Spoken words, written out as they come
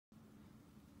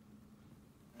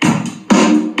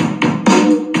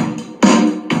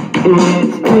Hello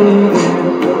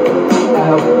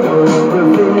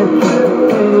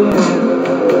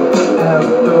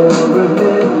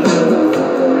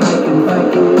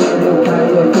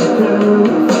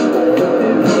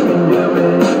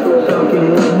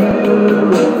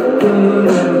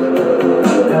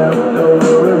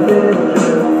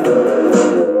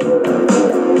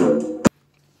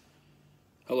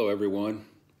everyone,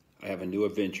 I have a new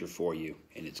adventure for you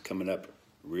and it's coming up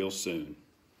real soon.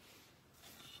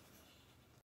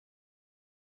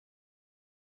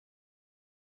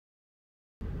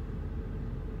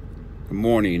 Good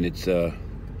morning, it's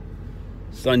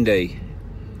Sunday,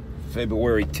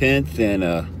 February 10th and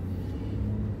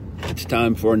it's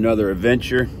time for another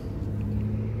adventure.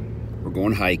 We're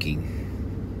going hiking.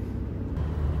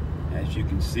 As you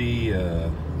can see,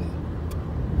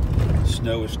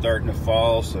 snow is starting to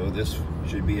fall, so this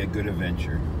should be a good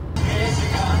adventure.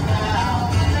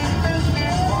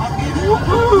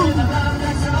 Woohoo!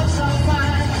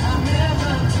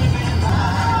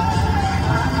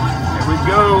 Here we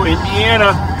go,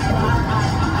 Indiana.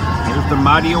 Here's the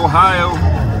mighty Ohio.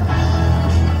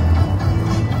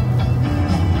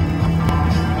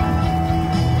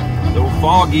 A little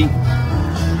foggy.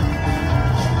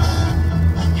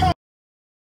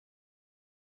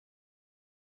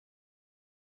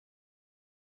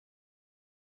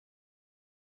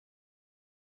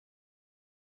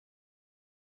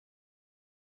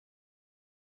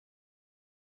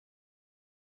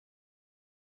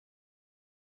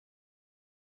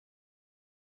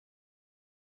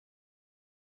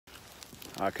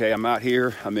 Okay, I'm out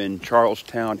here. I'm in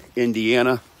Charlestown,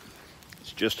 Indiana.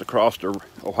 It's just across the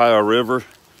Ohio River,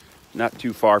 not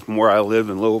too far from where I live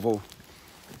in Louisville.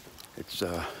 It's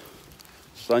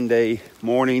Sunday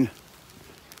morning.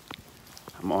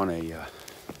 I'm on a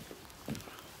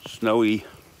snowy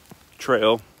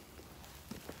trail.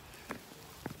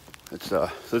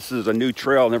 This is a new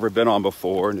trail I've never been on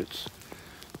before, and it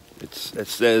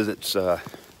says it's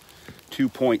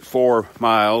 2.4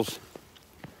 miles.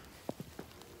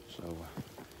 So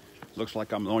looks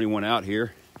like I'm the only one out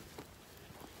here.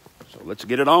 So let's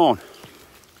get it on.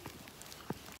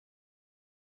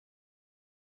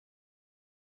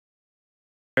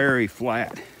 Very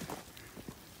flat.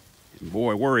 And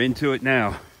boy, we're into it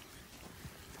now.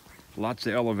 Lots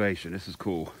of elevation. This is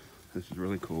cool. This is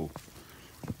really cool.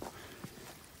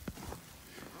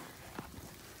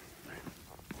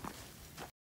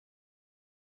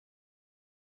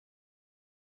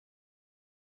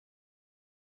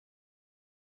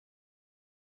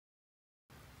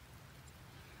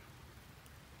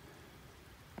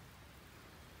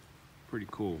 Pretty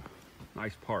cool.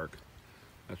 Nice park.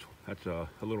 That's a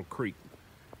little creek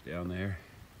down there.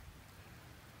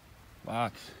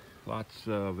 Lots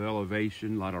of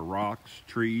elevation, a lot of rocks,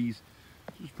 trees.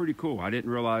 This is pretty cool. I didn't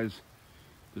realize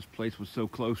this place was so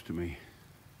close to me.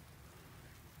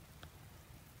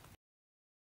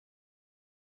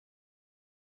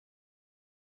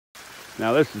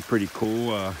 Now this is pretty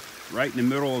cool. Right in the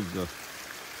middle of the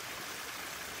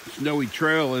snowy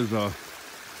trail is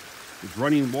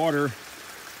running water,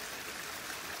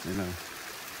 and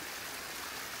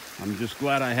I'm just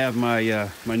glad I have my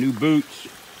my new boots.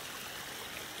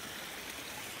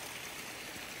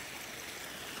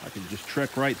 I can just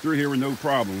trek right through here with no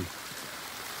problem.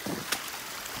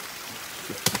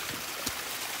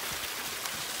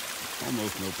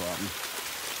 Almost no problem.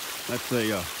 That's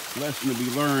a lesson to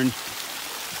be learned.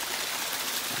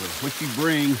 So what you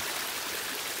bring,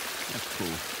 that's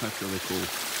cool. That's really cool.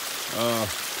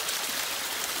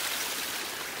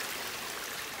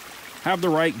 Have the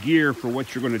right gear for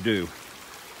what you're going to do.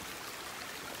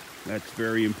 That's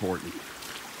very important.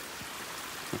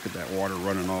 Look at that water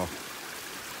running off.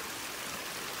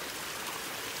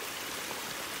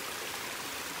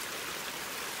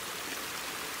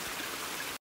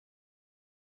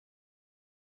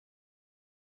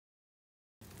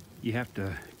 You have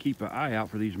to keep an eye out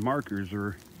for these markers,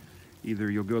 or either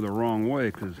you'll go the wrong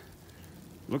way, because it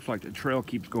looks like the trail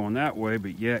keeps going that way,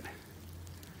 but yet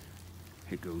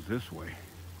it goes this way.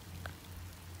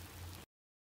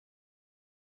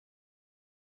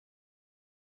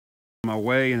 My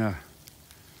way, and I'm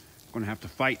gonna have to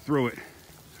fight through it.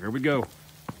 So here we go.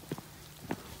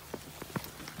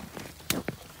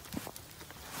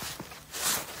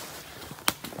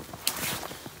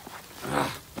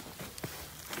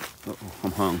 Uh-oh,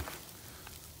 I'm hung.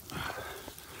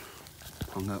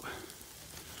 Hung up.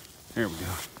 There we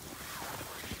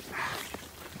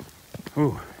go.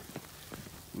 Ooh.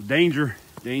 Danger,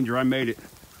 I made it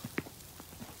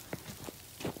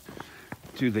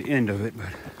to the end of it,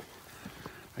 but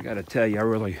I gotta tell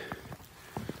you,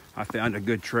 I found a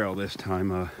good trail this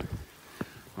time.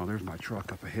 Oh, there's my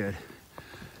truck up ahead.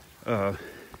 I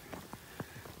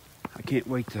can't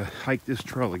wait to hike this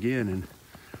trail again, and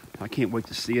I can't wait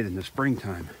to see it in the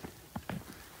springtime.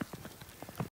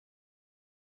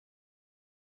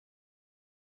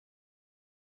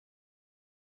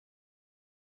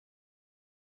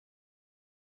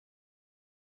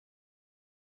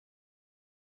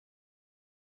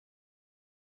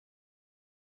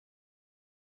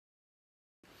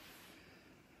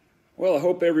 Well, I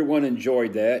hope everyone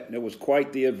enjoyed that. It was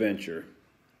quite the adventure.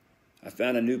 I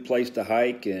found a new place to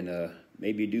hike and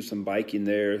maybe do some biking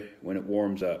there when it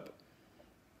warms up.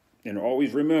 And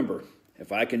always remember,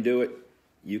 if I can do it,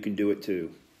 you can do it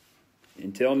too.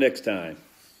 Until next time.